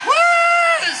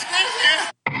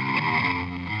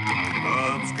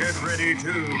ready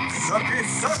to sucky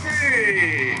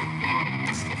sucky!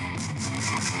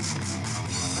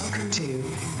 Welcome to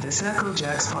the Circle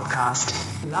Jerks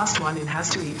podcast. Last one in has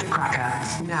to eat the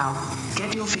cracker. Now,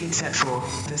 get your feet set for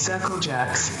the Circle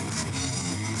Jerks.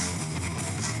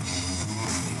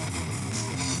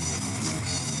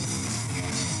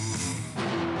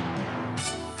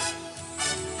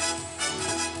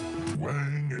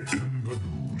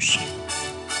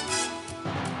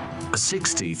 A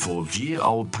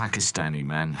 64-year-old Pakistani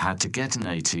man had to get an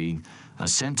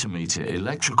 18-centimeter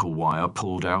electrical wire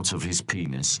pulled out of his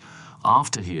penis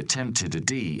after he attempted a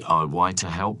DIY to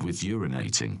help with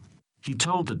urinating. He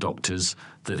told the doctors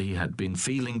that he had been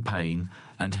feeling pain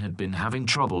and had been having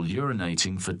trouble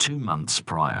urinating for 2 months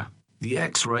prior. The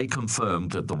X-ray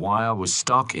confirmed that the wire was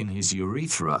stuck in his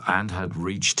urethra and had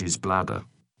reached his bladder.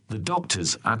 The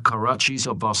doctors at Karachi's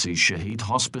Abbasi Shaheed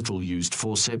Hospital used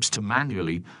forceps to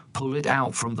manually pull it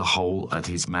out from the hole at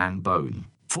his man bone.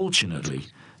 Fortunately,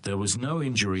 there was no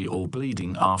injury or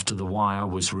bleeding after the wire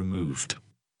was removed.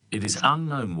 It is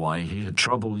unknown why he had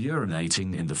trouble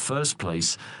urinating in the first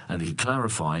place, and he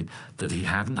clarified that he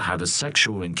hadn't had a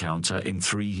sexual encounter in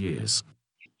 3 years.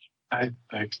 I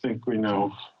think we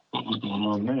know what was going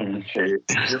on there. He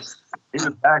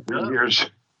was back for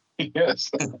years. Yes,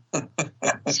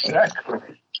 exactly.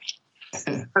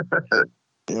 Yeah,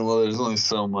 well, there's only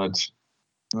so much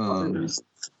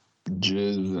jizz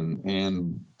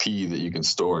and pee that you can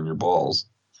store in your balls.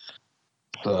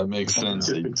 So it makes sense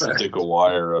that you stick a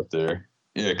wire up there.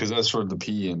 Yeah, because that's where the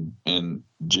pee and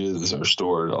jizz are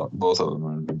stored. Both of them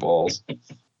are in your balls.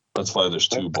 That's why there's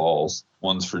 2 balls.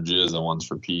 One's for jizz and one's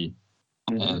for pee.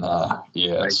 And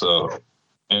so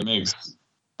it makes...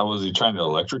 Was he trying to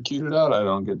electrocute it out? I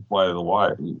don't get why the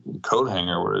wire. The coat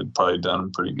hanger would have probably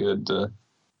done pretty good.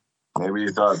 Maybe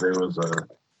he thought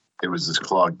it was just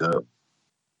clogged up.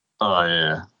 Oh,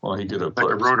 yeah. Well, he could have Like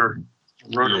put a rotor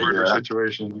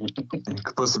situation. He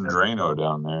could put some Drano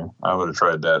down there. I would have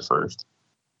tried that first.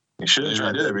 He should have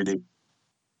tried WD.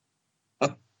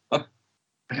 I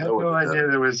had no idea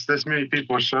there was this many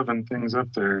people shoving things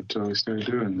up there until we started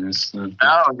doing this.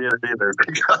 I don't get it either.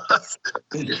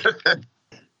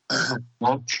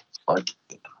 Well,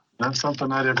 that's something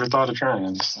I'd ever thought of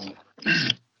trying. So.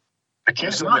 I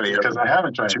can't do it because I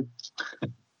haven't tried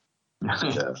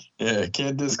it. Yeah,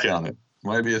 can't discount it.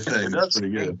 Might be a thing. That's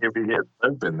pretty good. If you get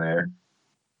soap in there.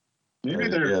 Maybe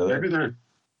they're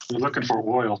looking for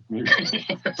oil. Maybe.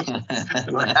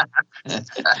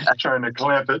 Trying to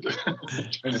clamp it.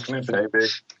 Maybe.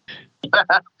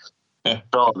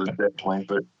 All the dead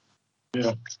clamp it.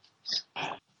 Yeah.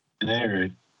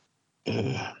 There.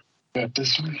 Got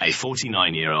this one. A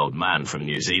 49-year-old man from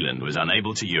New Zealand was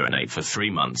unable to urinate for 3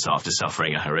 months after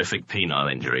suffering a horrific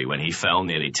penile injury when he fell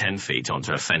nearly 10 feet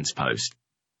onto a fence post.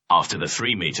 After the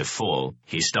 3-meter fall,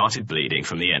 he started bleeding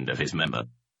from the end of his member.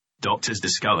 Doctors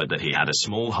discovered that he had a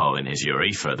small hole in his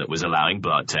urethra that was allowing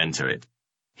blood to enter it.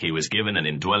 He was given an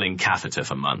indwelling catheter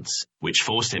for months, which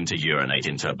forced him to urinate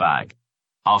into a bag.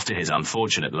 After his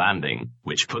unfortunate landing,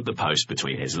 which put the post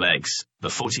between his legs, the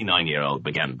 49-year-old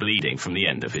began bleeding from the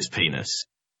end of his penis.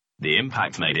 The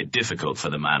impact made it difficult for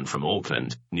the man from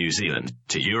Auckland, New Zealand,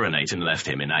 to urinate and left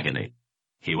him in agony.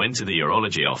 He went to the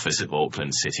urology office at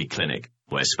Auckland City Clinic,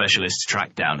 where specialists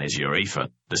tracked down his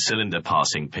urethra. The cylinder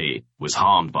passing pee was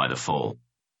harmed by the fall.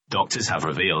 Doctors have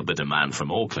revealed that a man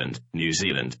from Auckland, New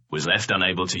Zealand, was left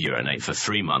unable to urinate for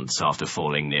 3 months after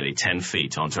falling nearly 10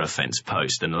 feet onto a fence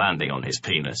post and landing on his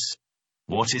penis.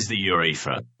 What is the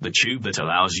urethra? The tube that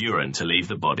allows urine to leave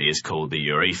the body is called the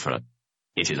urethra.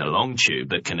 It is a long tube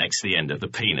that connects the end of the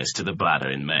penis to the bladder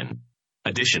in men.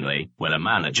 Additionally, when a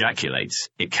man ejaculates,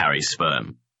 it carries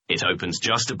sperm. It opens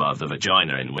just above the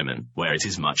vagina in women, where it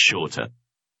is much shorter.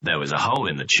 There was a hole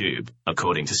in the tube,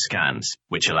 according to scans,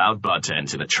 which allowed blood to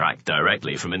enter the tract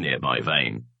directly from a nearby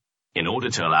vein. In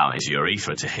order to allow his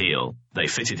urethra to heal, they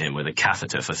fitted him with a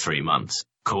catheter for 3 months,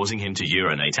 causing him to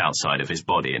urinate outside of his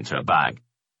body into a bag.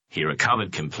 He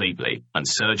recovered completely, and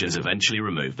surgeons eventually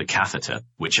removed the catheter,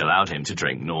 which allowed him to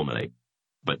drink normally.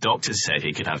 But doctors said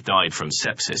he could have died from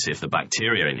sepsis if the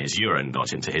bacteria in his urine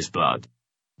got into his blood.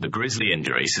 The grisly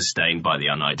injury sustained by the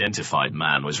unidentified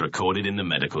man was recorded in the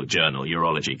medical journal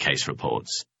Urology Case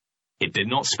Reports. It did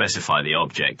not specify the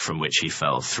object from which he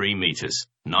fell 3 meters,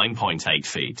 9.8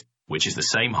 feet, which is the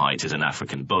same height as an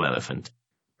African bull elephant.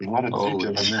 A lot of detail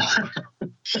in there.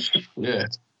 Yeah.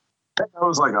 That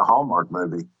was like a Hallmark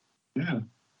movie. Yeah.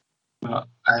 Well,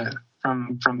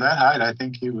 from that height, I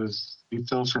think he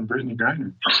fell from Brittany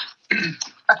Griner.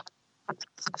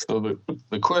 So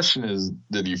the question is,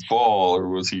 did he fall or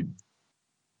was he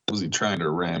trying to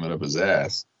ram it up his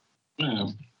ass? Yeah.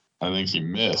 I think he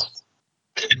missed.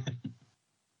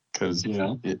 Because You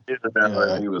know?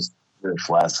 He was very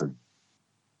flaccid.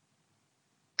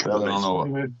 I don't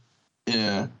know.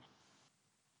 Yeah.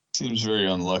 Seems very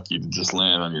unlucky to just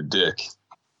land on your dick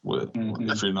with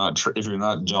if you're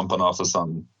not jumping off of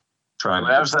something trying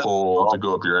to just pull to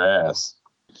go up your ass.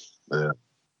 Yeah.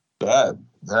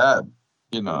 That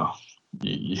you know,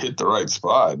 you hit the right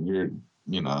spot and you're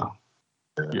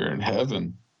in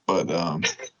heaven. But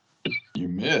you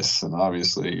miss and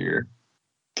obviously you're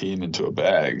peeing into a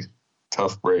bag.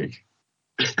 Tough break.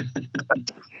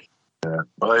 Yeah.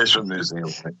 Well, he's from New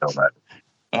Zealand. I know that.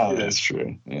 Oh, that's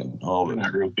true. Yeah.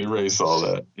 Erase all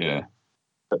that. Yeah.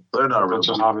 They're not real. Bunch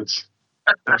of hobbits.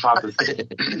 They're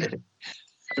hobbits.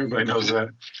 Everybody knows that.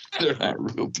 They're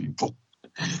not real people.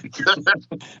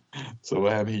 So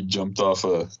what happened? He jumped off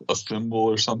a thimble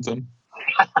or something?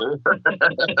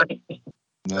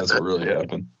 That's what really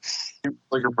happened. Keep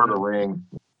looking for the ring.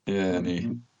 Yeah, and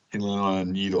he landed on a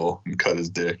needle and cut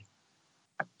his dick.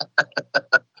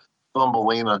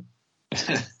 Thumbelina.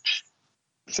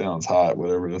 Sounds hot,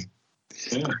 whatever it is.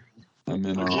 Yeah. I'm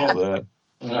in on all that.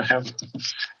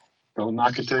 Don't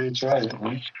knock it till you try it,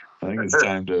 huh? I think it's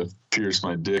time to pierce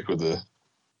my dick with a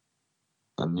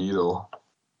needle.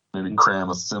 Maybe cram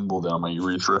a thimble down my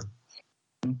urethra.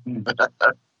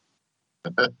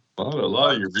 A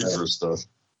lot of urethra stuff.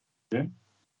 Yeah.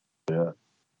 Yeah.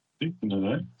 You know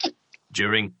that.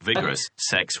 During vigorous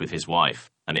sex with his wife,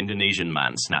 an Indonesian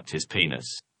man snapped his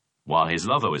penis. While his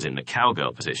lover was in the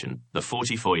cowgirl position, the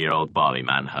 44-year-old Bali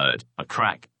man heard a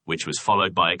crack, which was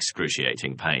followed by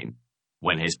excruciating pain.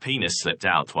 When his penis slipped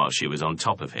out while she was on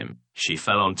top of him, she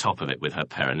fell on top of it with her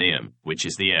perineum, which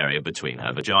is the area between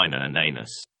her vagina and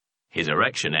anus. His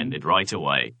erection ended right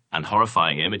away, and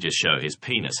horrifying images show his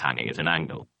penis hanging at an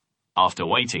angle. After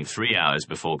waiting 3 hours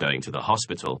before going to the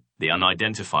hospital, the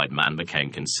unidentified man became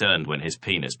concerned when his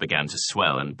penis began to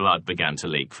swell and blood began to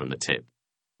leak from the tip.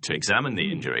 To examine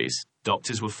the injuries,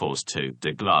 doctors were forced to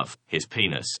deglove his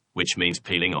penis, which means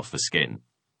peeling off the skin.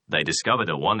 They discovered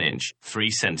a 1-inch, 3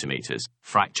 centimeters,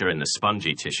 fracture in the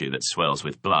spongy tissue that swells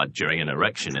with blood during an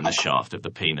erection in the shaft of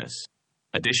the penis.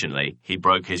 Additionally, he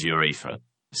broke his urethra.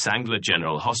 Sangla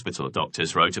General Hospital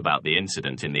doctors wrote about the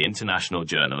incident in the International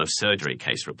Journal of Surgery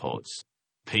case reports.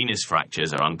 Penis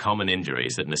fractures are uncommon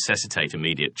injuries that necessitate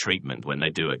immediate treatment when they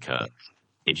do occur.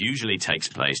 It usually takes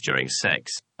place during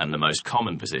sex, and the most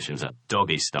common positions are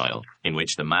doggy style, in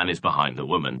which the man is behind the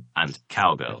woman, and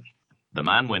cowgirl. The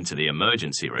man went to the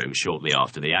emergency room shortly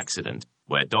after the accident,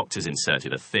 where doctors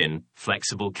inserted a thin,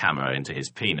 flexible camera into his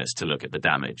penis to look at the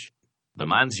damage. The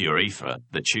man's urethra,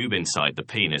 the tube inside the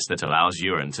penis that allows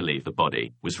urine to leave the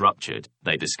body, was ruptured,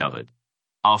 they discovered.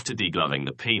 After degloving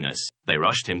the penis, they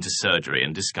rushed him to surgery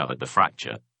and discovered the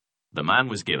fracture. The man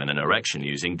was given an erection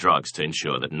using drugs to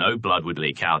ensure that no blood would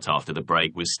leak out after the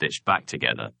break was stitched back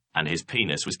together, and his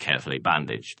penis was carefully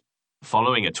bandaged.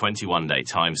 Following a 21-day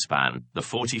time span, the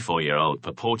 44-year-old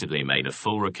purportedly made a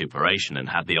full recuperation and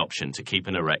had the option to keep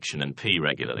an erection and pee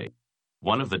regularly.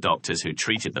 One of the doctors who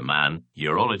treated the man,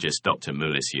 urologist Dr.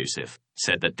 Mulis Yusuf,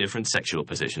 said that different sexual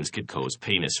positions could cause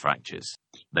penis fractures.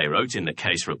 They wrote in the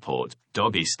case report,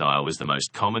 doggy style was the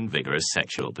most common vigorous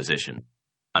sexual position.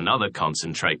 Another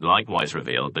concentrate likewise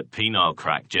revealed that penile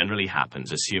crack generally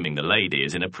happens assuming the lady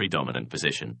is in a predominant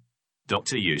position.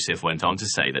 Dr. Yusuf went on to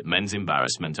say that men's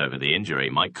embarrassment over the injury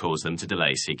might cause them to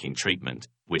delay seeking treatment,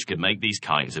 which could make these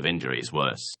kinds of injuries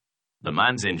worse. The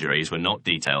man's injuries were not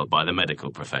detailed by the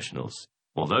medical professionals.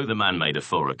 Although the man made a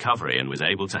full recovery and was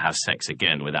able to have sex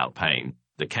again without pain,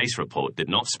 the case report did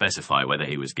not specify whether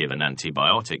he was given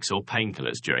antibiotics or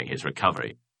painkillers during his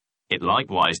recovery. It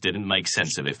likewise didn't make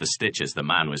sense of if the stitches the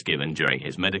man was given during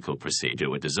his medical procedure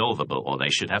were dissolvable or they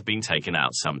should have been taken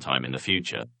out sometime in the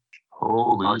future.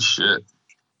 Holy shit.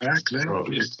 Back there.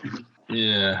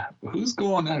 Yeah. Who's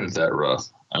going at it that rough?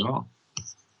 I don't know.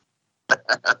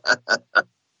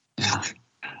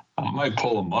 I might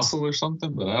pull a muscle or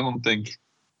something, but I don't think.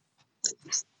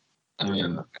 I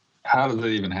mean, how does that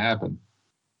even happen?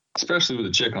 Especially with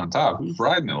a chick on top. Who's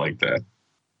riding it like that?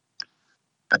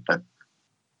 I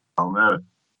don't know.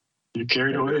 You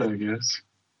carried away, I guess.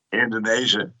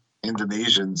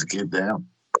 Indonesians get down.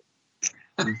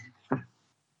 I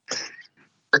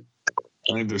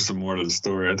think there's some more to the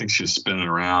story. I think she's spinning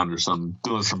around or something,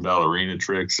 doing some ballerina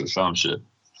tricks or some shit.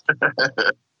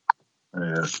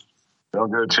 Yeah. Don't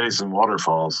go chasing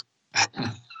waterfalls.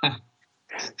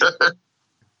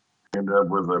 End up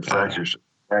with a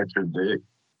fractured dick.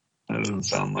 That doesn't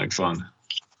sound like fun.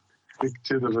 Stick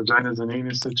to the vaginas and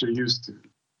anus that you're used to.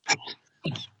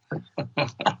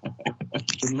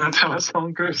 Isn't that how that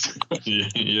song goes?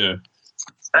 Yeah.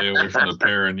 Stay away from the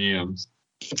perineums.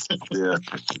 Yeah.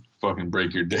 Fucking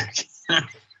break your dick.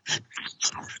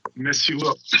 Mess you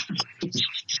up. Isn't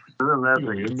that You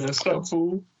gonna get messed up,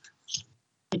 fool.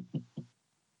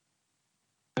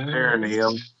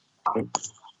 perineum?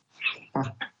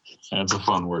 That's a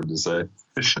fun word to say.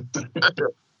 For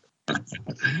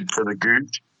the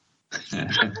gooch?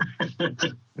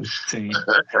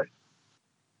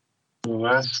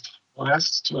 The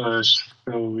last show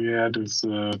we had was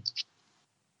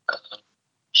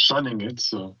shunning it,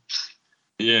 so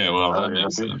Yeah, well, that yeah,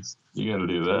 makes sense. You got to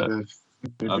do that.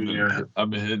 maybe I've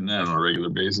been hitting that on a regular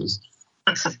basis.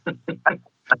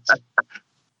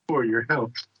 for your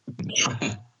health.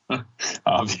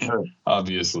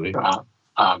 Obviously.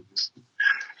 Obviously.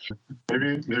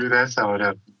 Maybe that's how it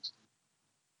happens.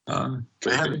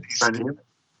 They had a perineum.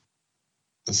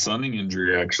 The sunning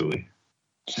injury, actually.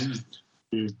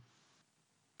 He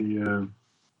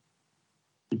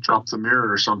dropped the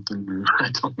mirror or something.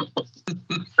 I don't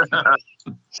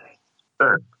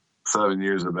know. 7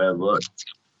 years of bad luck.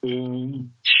 You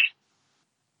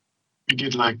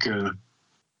get like the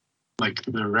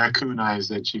raccoon eyes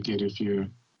that you get if you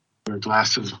wear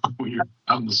glasses when you're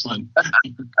out in the sun.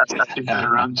 Get that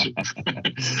around your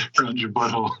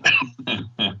butthole.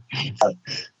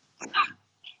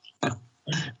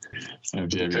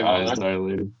 If you have your eyes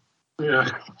dilated. Yeah.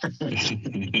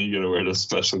 You gotta wear those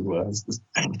special glasses.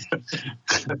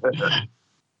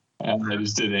 And I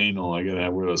just did anal. I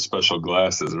gotta wear those special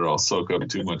glasses or I'll soak up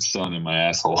too much sun in my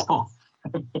asshole.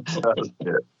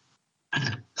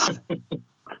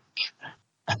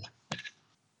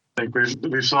 I think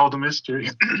we've solved the mystery.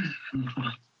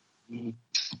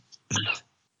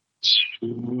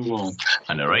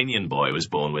 An Iranian boy was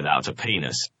born without a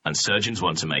penis, and surgeons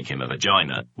want to make him a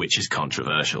vagina, which is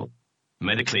controversial.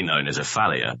 Medically known as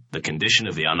aphalia, the condition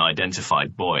of the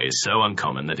unidentified boy is so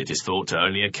uncommon that it is thought to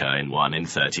only occur in 1 in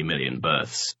 30 million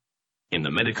births. In the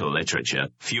medical literature,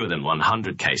 fewer than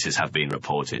 100 cases have been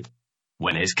reported.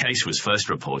 When his case was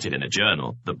first reported in a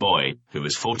journal, the boy, who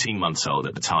was 14 months old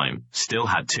at the time, still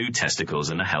had 2 testicles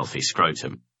and a healthy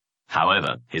scrotum.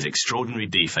 However, his extraordinary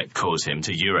defect caused him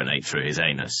to urinate through his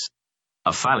anus.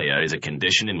 Aphalia is a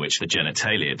condition in which the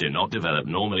genitalia do not develop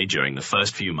normally during the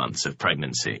first few months of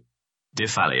pregnancy.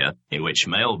 Diphalia, in which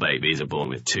male babies are born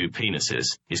with 2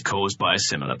 penises, is caused by a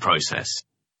similar process.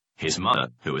 His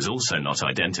mother, who was also not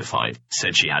identified,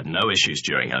 said she had no issues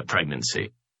during her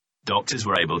pregnancy. Doctors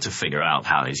were able to figure out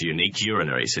how his unique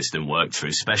urinary system worked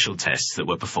through special tests that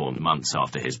were performed months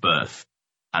after his birth.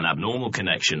 An abnormal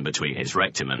connection between his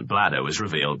rectum and bladder was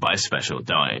revealed by a special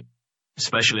dye.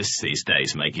 Specialists these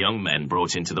days make young men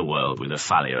brought into the world with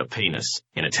aphalia a penis,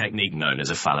 in a technique known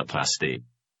as phalloplasty.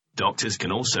 Doctors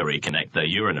can also reconnect their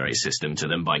urinary system to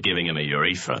them by giving them a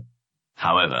urethra.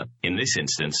 However, in this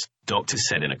instance, doctors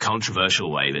said in a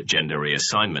controversial way that gender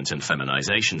reassignment and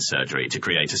feminization surgery to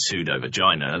create a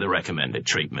pseudo-vagina are the recommended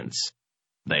treatments.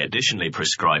 They additionally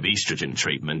prescribe estrogen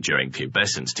treatment during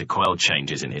pubescence to quell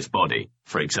changes in his body,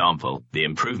 for example, the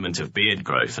improvement of beard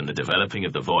growth and the developing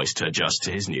of the voice to adjust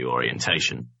to his new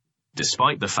orientation.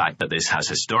 Despite the fact that this has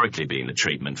historically been the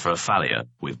treatment for aphalia,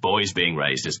 with boys being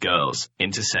raised as girls,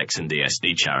 intersex and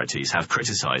DSD charities have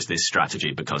criticized this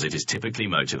strategy because it is typically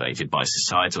motivated by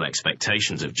societal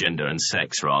expectations of gender and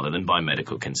sex rather than by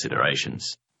medical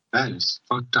considerations. That is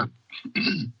fucked up.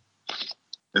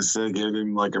 Instead of giving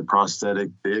him like a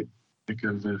prosthetic dick.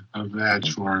 Because of vag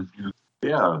form.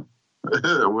 Yeah.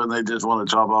 When they just want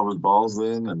to chop off his balls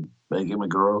then and make him a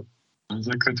girl. Sounds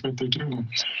like that's what they're doing.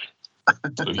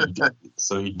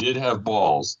 So he did have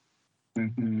balls.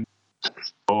 Mm-hmm.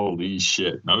 Holy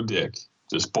shit. No dick.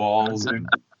 Just balls and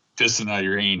pissing out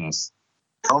your anus.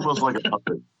 Almost like a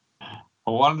puppet.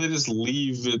 Well, why don't they just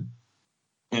leave it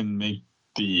and make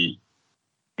the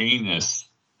anus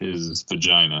his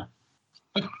vagina?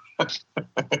 I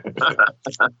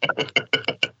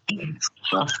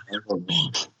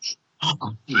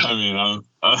mean,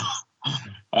 I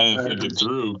didn't think it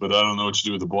through, but I don't know what you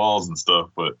do with the balls and stuff.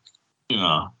 But you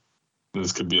know,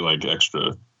 this could be like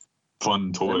extra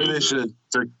fun toys. Maybe they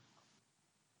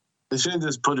should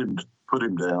just put him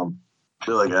down.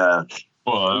 Be like,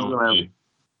 well,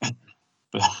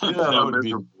 that would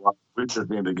be. We just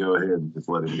need to go ahead and just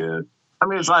let him go. I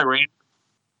mean, it's Iran.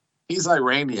 He's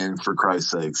Iranian, for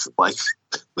Christ's sakes. Like,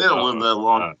 they don't live that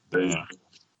long.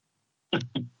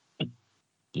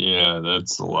 Yeah,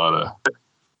 that's a lot of.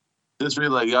 Just be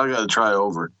like, y'all got to try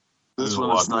over. This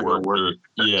one's not going to work.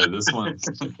 Yeah,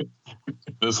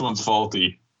 this one's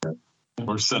faulty.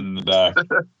 We're sending it back.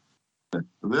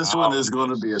 This one is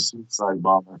going to be a suicide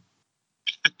bomber.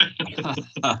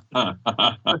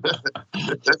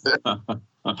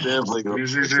 Definitely go.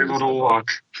 He's able to walk.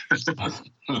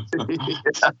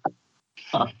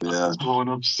 Yeah. Blowing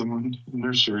up some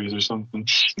nurseries or something.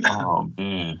 Oh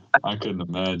man, I couldn't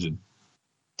imagine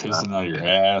pissing out your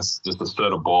ass, just a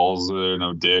set of balls there,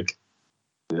 no dick.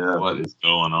 Yeah. What is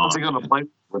going on? What's he gonna play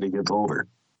when he gets older?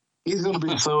 He's gonna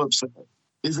be so upset.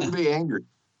 He's gonna be angry.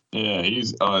 Yeah,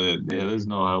 he's. Yeah, there's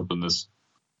no helping this.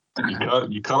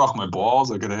 You cut off my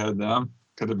balls. I could have had them.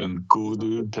 Could have been cool,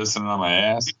 dude, pissing on my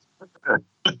ass.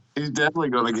 He's definitely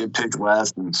gonna get picked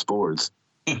last in sports.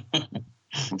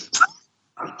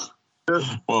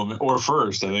 Well, or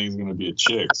first. I think he's gonna be a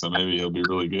chick, so maybe he'll be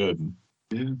really good.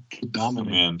 Yeah,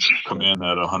 dominant. Command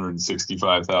that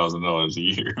 $165,000 a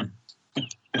year.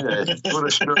 Yeah, put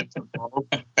a shirt on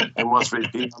and wants me to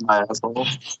pee on my asshole.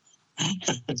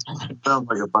 Sounds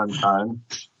like a fun time.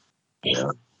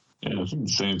 Yeah. Yeah, I think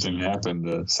the same thing happened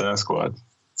to Sasquatch.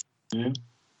 Yeah.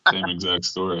 Same exact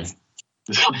story.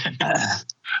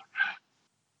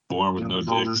 Born with no dick,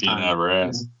 peeing out of her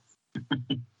ass.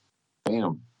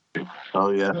 Damn.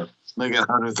 Oh yeah. They got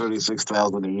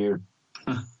 $136,000 a year.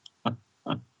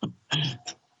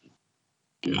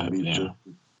 God damn.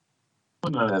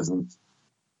 Hasn't.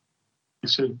 You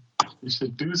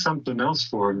should do something else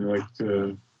for them, like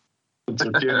since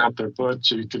they're getting out their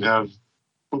butt, you could have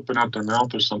pooping out their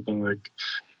mouth or something like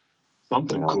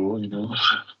something cool, you know.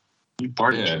 You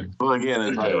party trick. Well, again,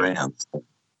 it's Iran.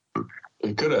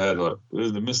 They could have had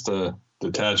they missed a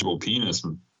detachable penis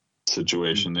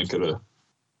situation. They could have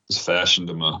just fashioned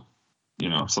him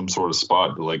some sort of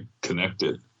spot to like connect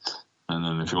it, and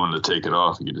then if you wanted to take it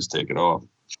off, you could just take it off.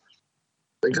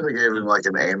 They could have gave him like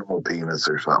an animal penis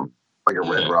or something, like a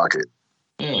red rocket.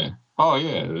 Yeah. Oh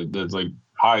yeah, that's like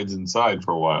hides inside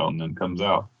for a while and then comes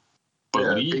out.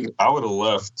 But I would have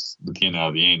left the peen out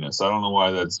of the anus. I don't know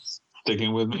why that's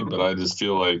sticking with me, but I just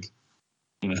feel like,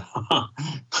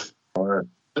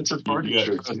 It's a party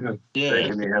trick. Yeah.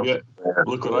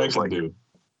 Look what I can do.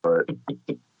 But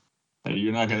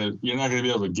you're not gonna be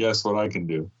able to guess what I can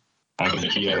do. I can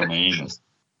pee out of my anus.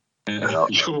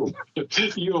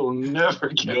 You'll never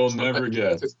guess. You'll never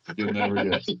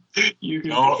guess. You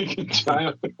can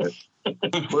try.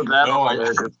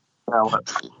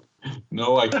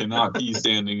 No, I cannot pee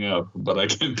standing up, but I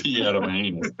can pee out of my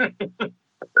anus.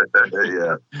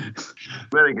 Yeah.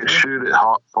 Bet he can shoot it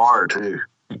far too.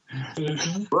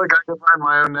 Look, I can find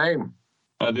my own name.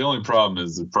 The only problem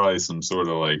is there's probably some sort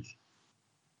of like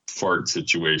fart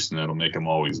situation that'll make him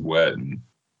always wet. And,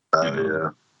 yeah.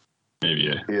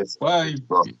 Maybe. Yes. Well, he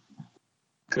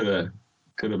could have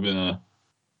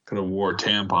wore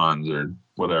tampons or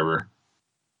whatever.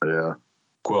 Yeah.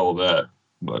 Quell that,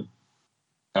 but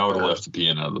I would have left the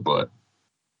peeing out of the butt.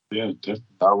 Yeah, definitely.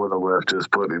 I would have left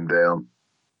just put him down.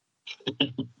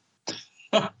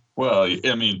 Well,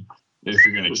 I mean, if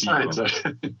you're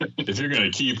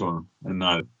gonna keep him, and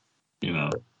not, do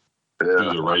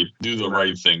the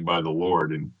right thing by the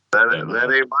Lord and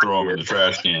that ain't throw him in the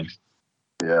trash can.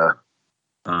 Yeah.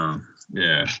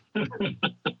 Yeah.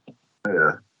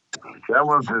 Yeah. That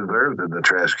one deserves in the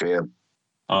trash can.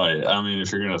 Oh yeah. I mean,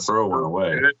 if you're gonna throw one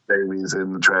away, baby's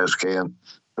in the trash can.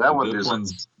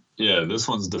 This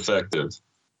one's defective.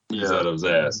 He's out of his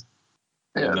ass.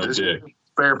 Yeah, no dick.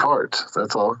 Spare parts.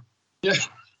 That's all. Yeah.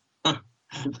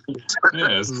 Yeah,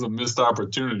 this is a missed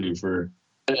opportunity for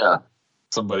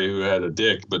somebody who had a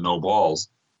dick but no balls.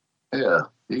 Yeah,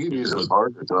 you can use a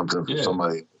part or something for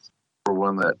somebody, for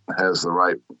one that has the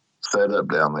right setup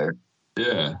down there.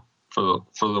 Yeah, for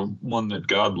the one that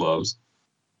God loves.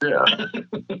 Yeah.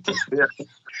 Yeah.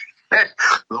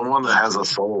 The one that has a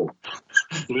soul.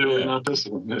 Literally not this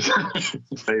one.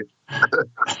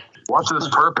 What's his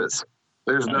purpose?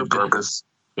 There's no purpose.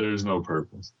 There's no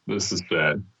purpose. This is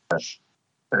sad.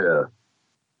 Yeah.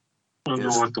 I don't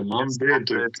know what the mom did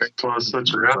to cause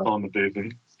such a rap on the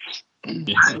baby.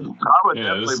 Yeah. I would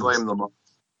definitely blame the mom.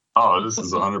 Oh, this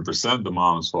is 100% the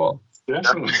mom's fault.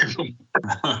 Definitely.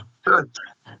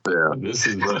 Yeah.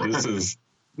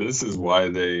 This is why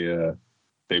they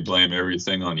blame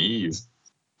everything on Eve.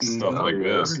 Stuff like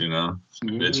this,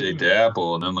 Bitch ate the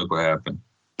apple, and then look what happened.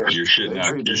 You're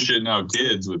shitting out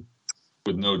kids with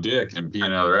no dick and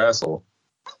peeing out their asshole.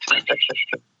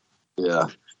 Yeah.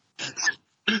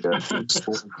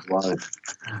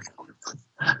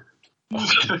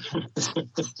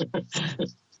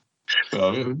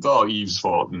 Well, it's all Eve's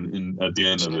fault at the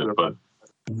end of it, but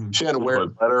she had to wear a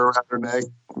letter around her neck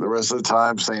the rest of the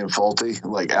time saying faulty,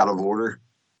 like out of order.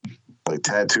 Like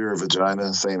tattoo her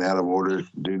vagina saying out of order.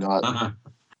 Do not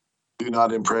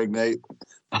impregnate.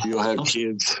 You'll have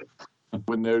kids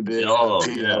with no dick. Oh,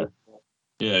 yeah.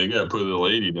 Yeah, you gotta put the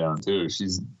lady down too.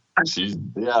 She's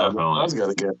definitely. I was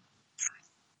gotta get.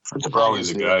 Probably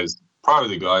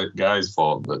the guy's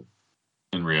fault, but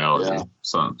in reality,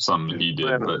 something he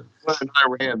did. But in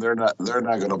Iran, they're not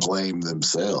going to blame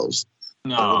themselves.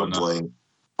 They're going to blame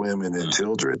women and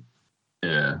children.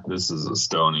 Yeah, this is a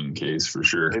stoning case for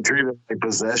sure. They treat it like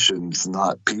possessions,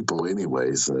 not people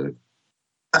anyway. So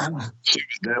she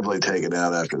was definitely taken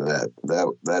out after that.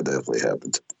 That definitely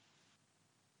happened.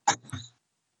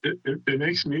 It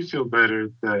makes me feel better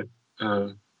that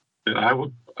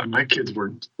my kids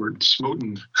were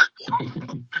smoten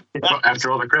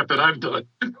after all the crap that I've done.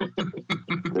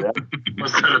 Yeah.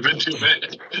 Must not have been too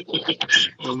bad. I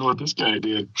don't know what this guy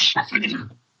did.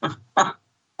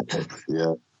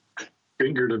 Yeah.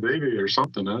 Fingered a baby or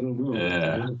something. I don't know.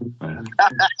 Yeah.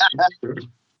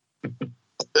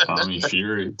 Tommy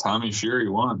Fury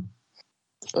won.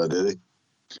 Oh, did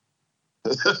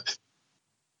he?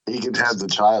 He can have the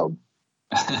child.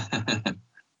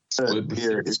 Split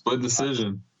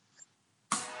decision.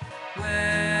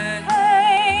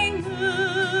 Wedding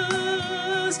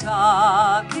who's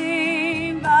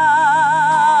talking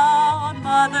about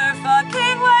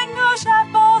motherfucking when no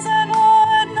chef balls and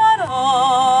wood not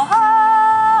all.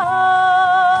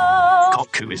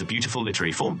 Kokku is a beautiful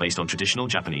literary form based on traditional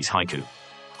Japanese haiku.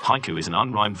 Haiku is an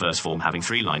unrhymed verse form having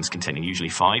 3 lines containing usually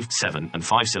 5, 7, and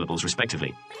 5 syllables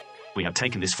respectively. We have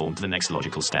taken this form to the next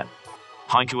logical step.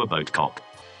 Haiku about cock.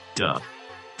 Duh.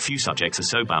 Few subjects are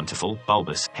so bountiful,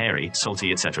 bulbous, hairy,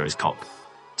 salty, etc. as cock.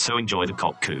 So enjoy the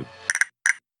kokku.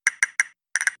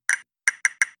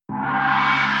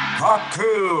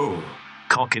 Kokku.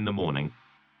 Cock in the morning.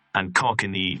 And cock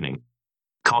in the evening.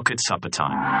 Cock at supper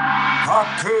time.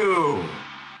 Kokku.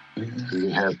 You can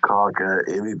have cock at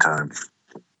any time.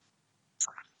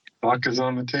 Cock is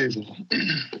on the table.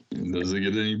 Does it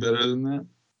get any better than that?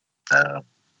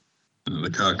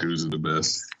 The cockus are the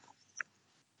best.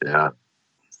 Yeah.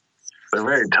 They're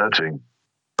very touching.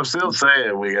 I'm still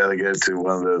saying we got to get to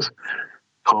one of those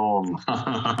poem.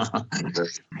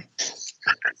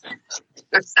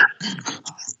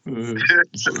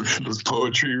 Those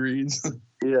poetry reads.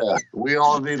 Yeah, we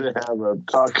all need to have a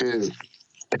cuckoo.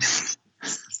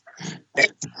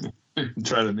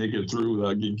 Try to make it through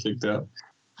without getting kicked out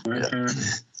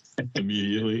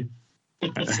immediately.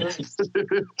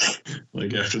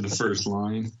 Like after the first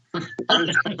line.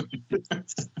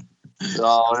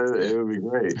 Oh, it would be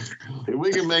great if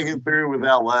we can make it through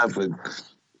without laughing.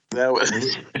 That would.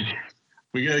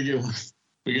 We gotta get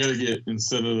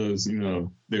instead of those,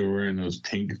 they were wearing those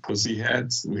pink pussy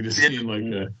hats. We just need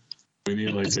a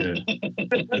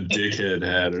dickhead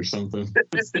hat or something.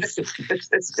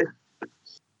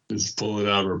 Just pull it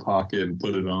out of our pocket and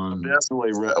put it on.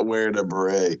 Definitely wearing a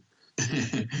beret.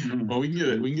 Well, we can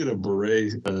get a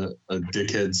beret, a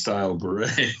dickhead style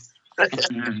beret.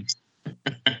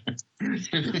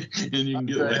 And you can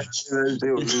get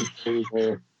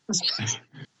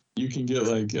you can get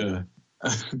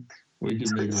we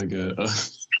can make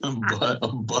a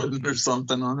button or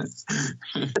something on it,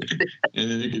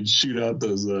 and then you can shoot out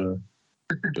those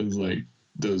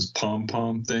pom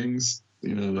pom things,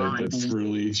 that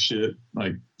frilly shit,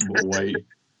 like white.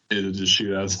 It'll just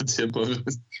shoot out the tip of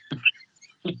it.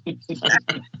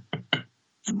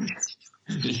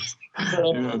 You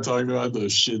know what I'm talking about?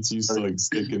 Those shits you used to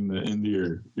stick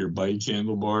into your bike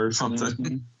handlebar or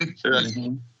something.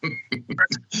 Mm-hmm.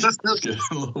 Get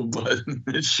a little button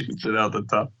that shoots it out the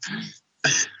top.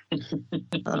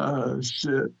 Oh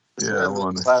shit! Yeah, I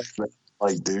want to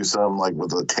do something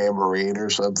with a tambourine or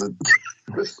something.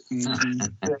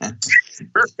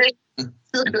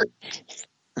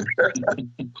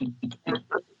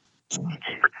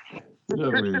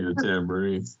 Definitely a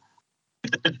tambourine.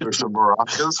 There's some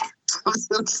maracas.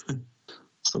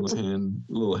 Some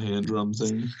little hand drum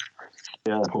thing.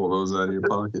 Yeah. Pull those out of your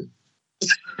pocket.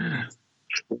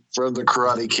 From the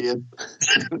Karate Kid.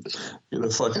 Get a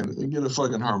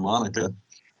fucking harmonica.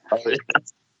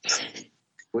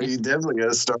 Well, you definitely got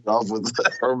to start off with the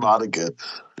harmonica.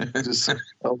 Just a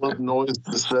little noise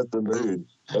to set the mood,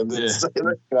 and then say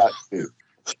that got you.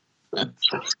 I'd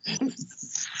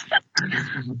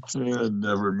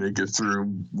never make it through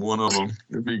one of them.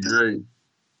 It'd be great.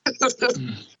 Yeah,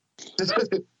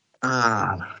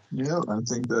 I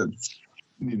think that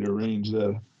need to arrange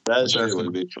that. That shit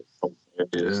would be fun.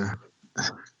 Yeah.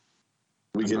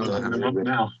 We get them up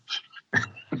now.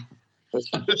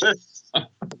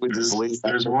 We just leave.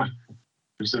 There's one.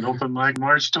 There's an open mic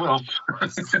March 12th.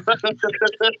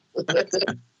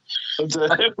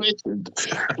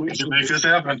 We should make this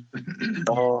happen.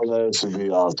 Oh, that should be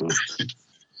awesome.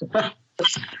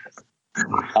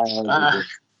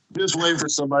 Just wait for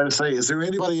somebody to say, is there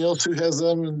anybody else who has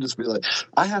them? And just be like,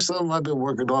 I have something I've been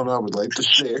working on I would like to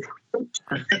share.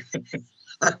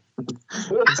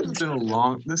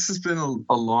 This has been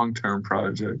a long-term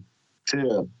project.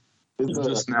 Yeah. I'm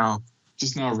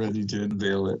just now ready to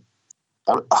unveil it.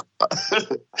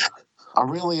 I'm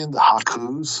really into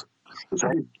haikus.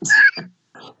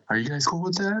 Are you guys cool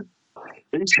with that?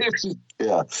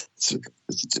 Yeah.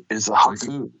 It's a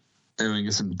haiku. And we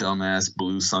get some dumbass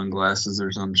blue sunglasses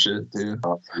or some shit, too.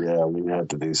 Yeah, we have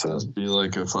to do something. Be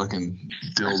like a fucking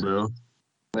dildo.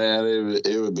 Man,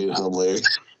 it would be hilarious.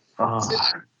 And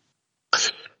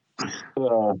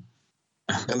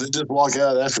then just walk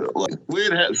out after. Like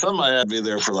somebody had to be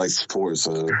there for like support.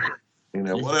 So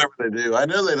whatever they do, I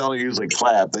know they don't usually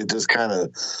clap. They just kind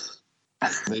of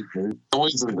make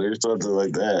noises or something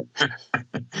like that.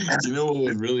 You know what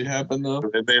would really happen though?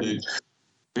 There's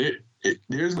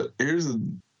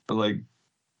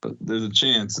a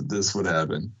chance that this would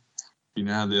happen. You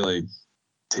know how they like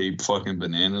tape fucking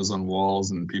bananas on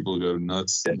walls and people go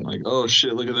nuts and like, oh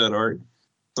shit, look at that art.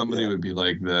 Somebody would be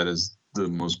like, that is the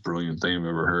most brilliant thing I've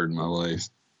ever heard in my life.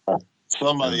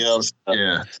 Somebody else.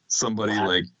 Yeah. Somebody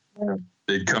like,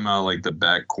 they'd come out like the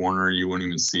back corner. You wouldn't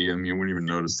even see them. You wouldn't even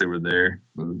notice they were there.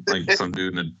 Like some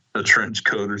dude in a trench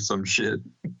coat or some shit.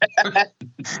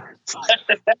 He's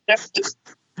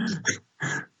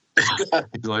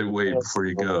like, wait, before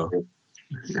you go.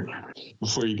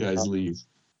 Before you guys leave.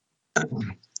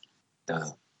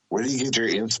 Where do you get your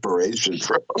inspiration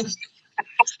from?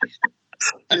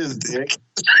 His dick.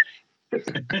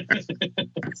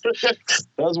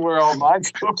 That's where all mine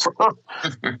come from.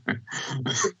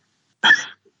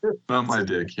 Not my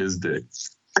dick, his dick.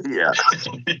 Yeah.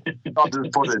 I'll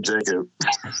just put it, Jacob.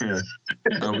 Yeah.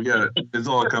 No, we got it. It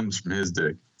all comes from his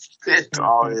dick. It's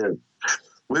all in.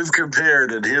 We've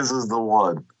compared, and his is the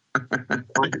one.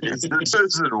 It's the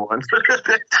chosen one.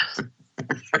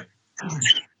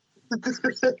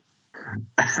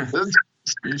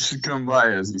 You should come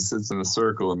by as he sits in a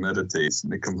circle and meditates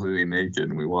and completely naked,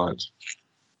 and we watch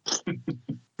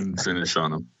and finish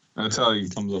on him. That's how he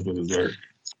comes up with his art.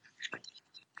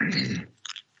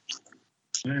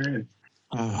 All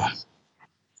right.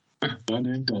 Done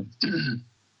and done.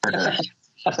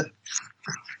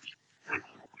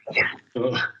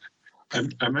 So,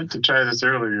 I meant to try this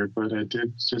earlier, but I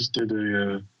did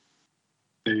a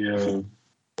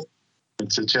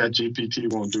it's a Chat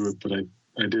GPT won't do it, but I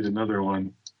did another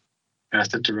one.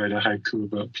 Asked it to write a haiku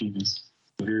about penis.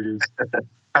 So here it is.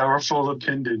 Powerful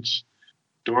appendage,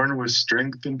 adorned with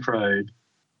strength and pride.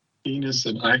 Penis,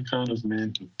 an icon of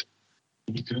manhood.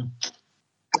 There you go.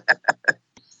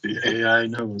 The AI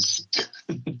knows.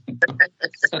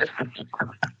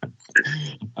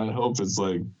 I hope it's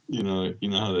like, you know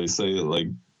how they say that like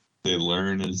they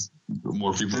learn as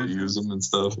more people use them and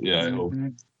stuff. Yeah, I hope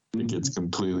it gets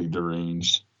completely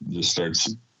deranged. Just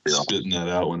starts spitting that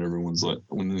out when anyone's like,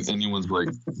 give me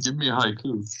a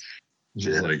haiku.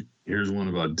 Just like, here's one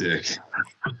about dick.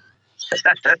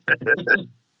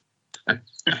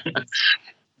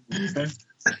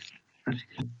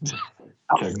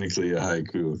 Technically a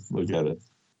haiku. Look at it.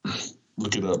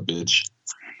 Look it up, bitch.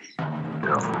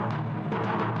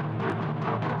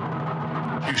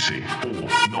 Juicy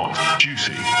or not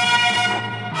juicy?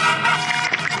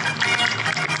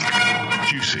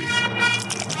 Juicy.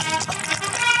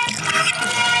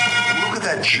 Look at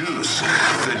that juice.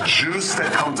 The juice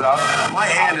that comes out. My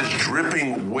hand is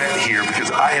dripping wet here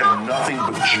because I have nothing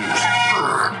but juice.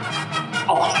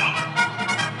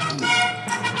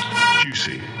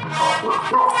 Juicy.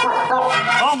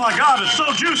 Oh my God, it's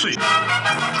so juicy.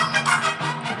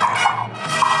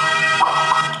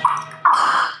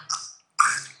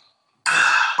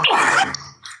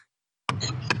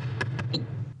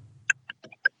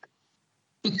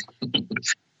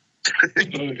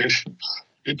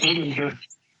 It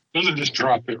doesn't just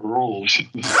drop, it rolls.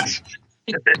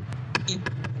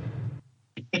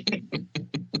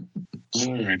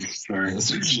 All right, sorry.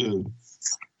 Yes, it should.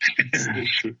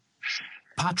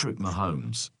 Patrick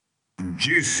Mahomes.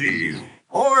 Juicy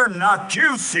or not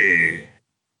juicy?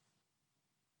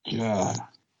 Yeah.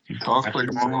 He talks like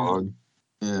a frog.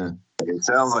 Yeah. It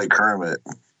sounds like Kermit.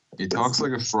 He talks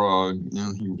like a frog. You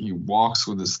know, he walks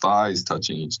with his thighs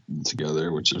touching each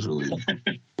together, which is really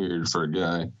weird for a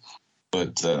guy.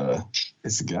 But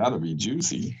it's got to be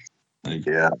juicy. Like,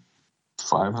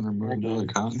 $500 million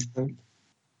contract.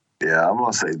 Yeah, I'm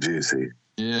gonna say juicy.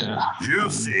 Yeah.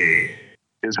 Juicy.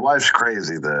 His wife's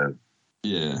crazy though.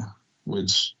 Yeah,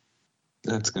 which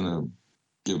that's gonna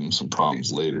give him some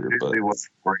problems later. But what's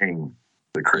bring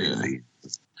the crazy? Yeah.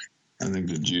 I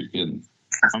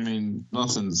think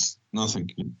nothing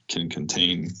can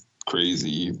contain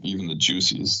crazy, even the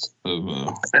juiciest of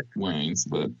wings.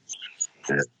 But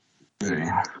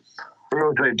yeah,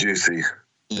 We're gonna say juicy.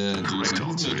 Yeah, juicy.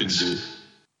 He's making juice.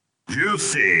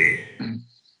 Juicy.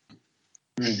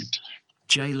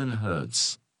 Jalen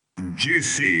Hurts.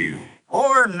 Juicy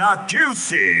or not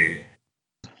juicy?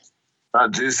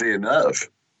 Not juicy enough.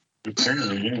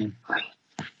 Apparently,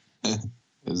 yeah.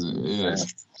 Is it, yeah.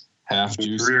 Half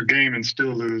juicy. Career game and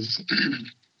still lose.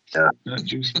 Yeah. Not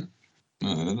juicy.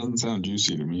 No, that doesn't sound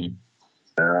juicy to me.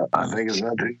 I think it's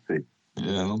not juicy.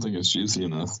 Yeah, I don't think it's juicy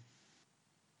enough.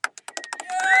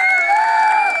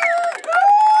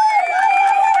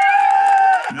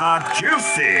 Not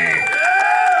juicy.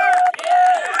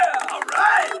 All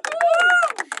right.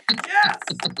 Yes.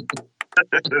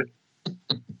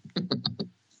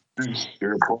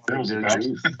 You're applying the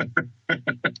juice.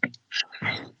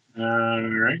 All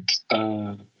right.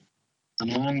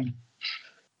 Anyone?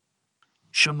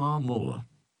 Shamar Moore.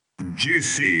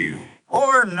 Juicy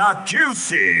or not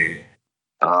juicy?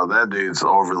 That dude's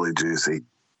overly juicy.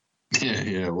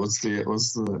 Yeah. What's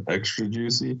the extra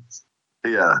juicy?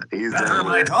 Yeah, he's Better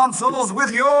my definitely. tonsils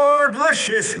with your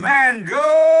delicious mango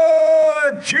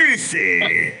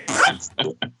juicy. He's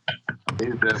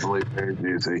definitely very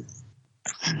juicy.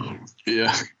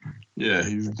 Yeah. Yeah,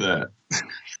 he's that.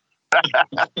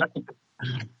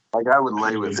 Like I would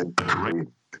lay with him.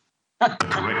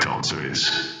 Correct answer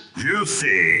is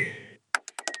juicy.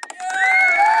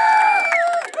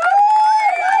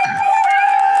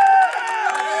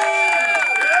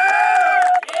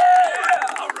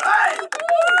 All right.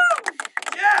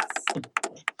 Yes.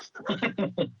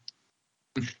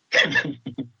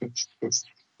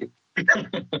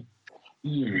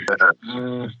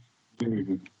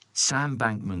 Sam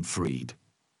Bankman-Fried.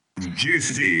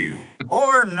 Juicy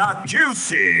or not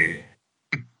juicy?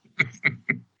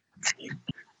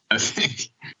 I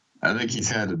think he's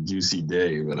had a juicy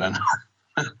day, but I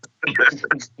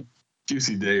don't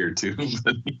juicy day or two,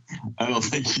 but I don't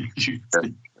think he's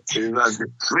juicy. He's not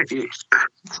juicy.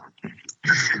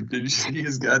 Did you see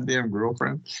his goddamn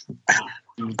girlfriend?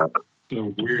 So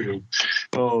weirdo.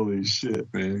 Holy shit,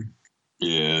 man.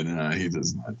 Yeah, no, he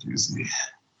does not juicy.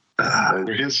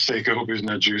 For his sake, I hope he's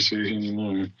not juicy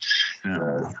anymore.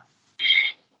 Yeah.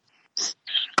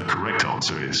 Correct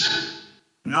answer is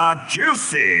not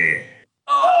juicy.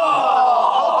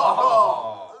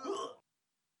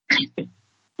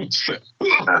 What's that?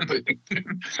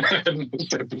 I hadn't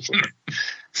noticed that before.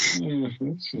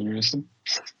 That's interesting.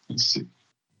 Let's see.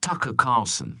 Tucker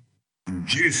Carlson.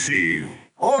 Juicy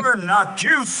or not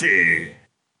juicy?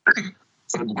 It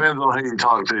depends on who you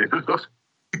talk to.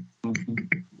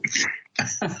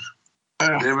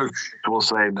 Democrats will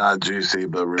say not juicy,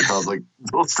 but Republicans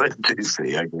will say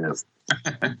juicy, I guess.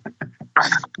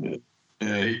 Yeah,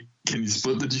 can you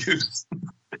split the juice?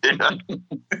 Yeah.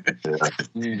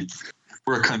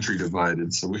 We're a country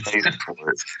divided, so we. Paid for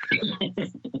it.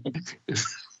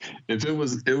 If it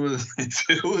was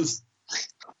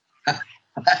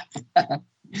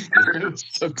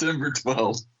September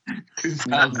 12th,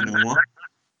 2001,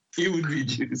 he would be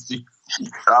juicy.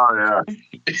 Oh,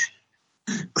 yeah.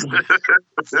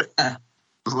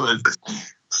 But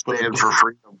Stand for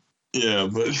freedom. yeah,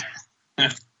 but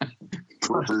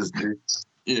With his juice.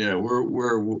 yeah,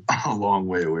 we're a long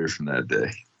way away from that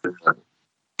day.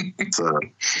 So,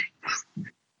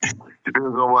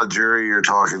 depends on what jury you're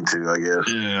talking to, I guess.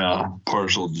 Yeah,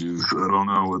 partial juice. I don't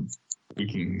know what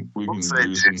we can We'll say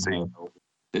juice juicy. him up.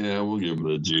 Yeah, we'll give him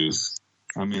the juice.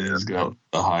 I mean, he's got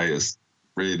the highest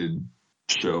rated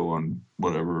show on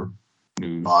whatever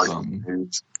news. Something.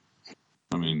 News.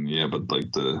 I mean, yeah, but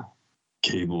like the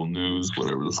cable news,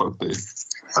 whatever the fuck they.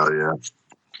 Oh, yeah.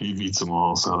 He beats them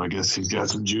all, so I guess he's got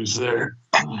some juice there.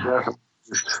 Definitely.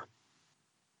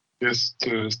 Just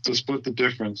to split the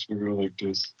difference, we go like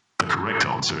this. Correct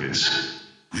answer is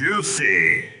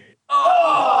juicy.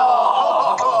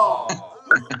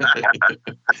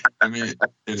 I mean,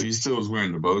 if he still was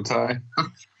wearing the bow tie.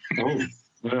 Oh,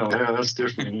 yeah, that's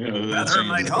different. Yeah, Better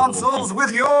my tonsils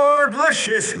with your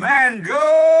delicious mango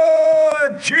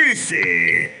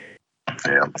juicy.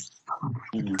 Yeah.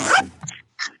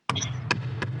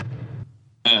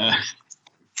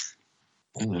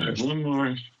 All right, one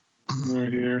more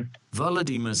here.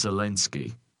 Volodymyr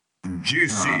Zelensky.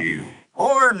 Juicy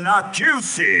or not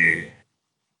juicy?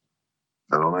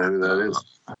 I don't know who that is.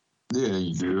 Yeah,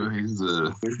 you do. He's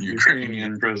the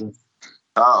Ukrainian president.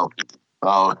 Oh,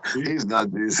 he's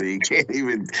not juicy. He can't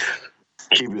even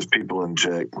keep his people in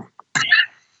check.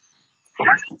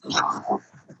 What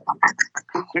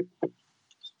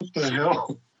the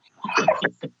hell? I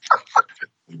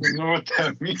don't know what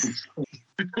that means.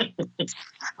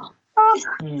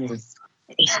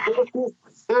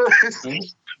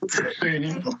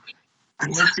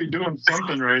 must be doing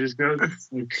something right. He's got like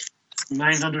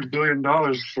 $900 billion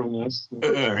from this.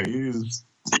 Yeah, he's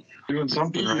Doing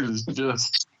something right. He's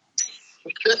just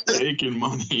taking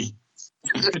money.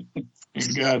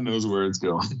 And God knows where it's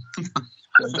going.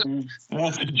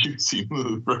 That's a juicy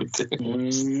move right there.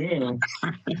 Yeah.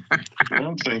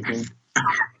 I'm thinking.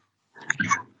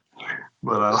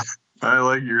 But I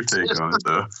like your take on it,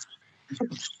 though.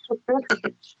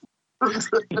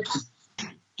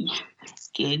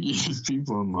 Can't keep these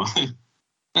people in mind.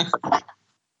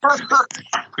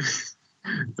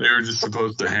 They were just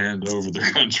supposed to hand over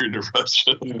their country to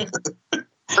Russia.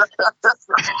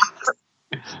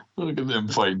 Look at them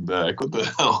fighting back. What the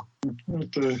hell?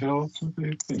 What the hell? What are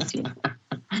they thinking?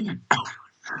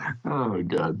 Oh,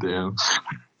 goddamn.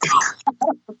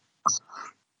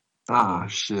 Ah,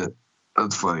 shit.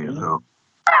 That's funny as hell.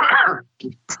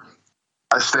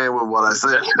 I stand with what I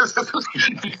said.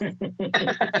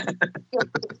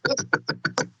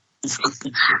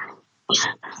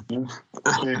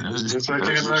 Just I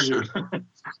can't argue.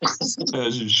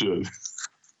 As you should.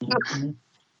 The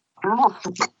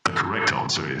correct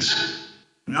answer is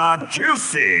not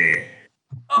juicy.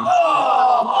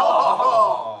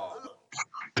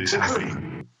 Is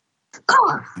happy.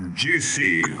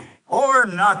 Juicy or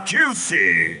not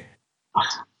juicy?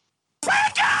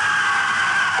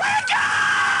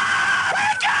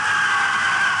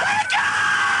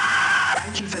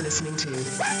 Thank you for listening to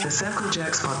the Circle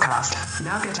Jerks podcast.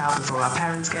 Now get out before our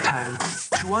parents get home.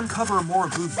 To uncover more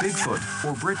about Bigfoot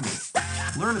or Brittany,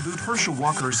 learn about Herschel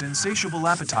Walker's insatiable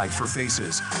appetite for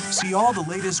faces, see all the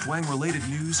latest Wang-related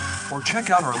news, or check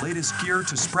out our latest gear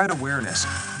to spread awareness,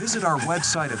 visit our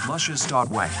website at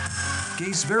luscious.wang.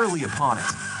 Gaze verily upon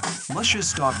it.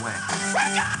 Luscious.wang.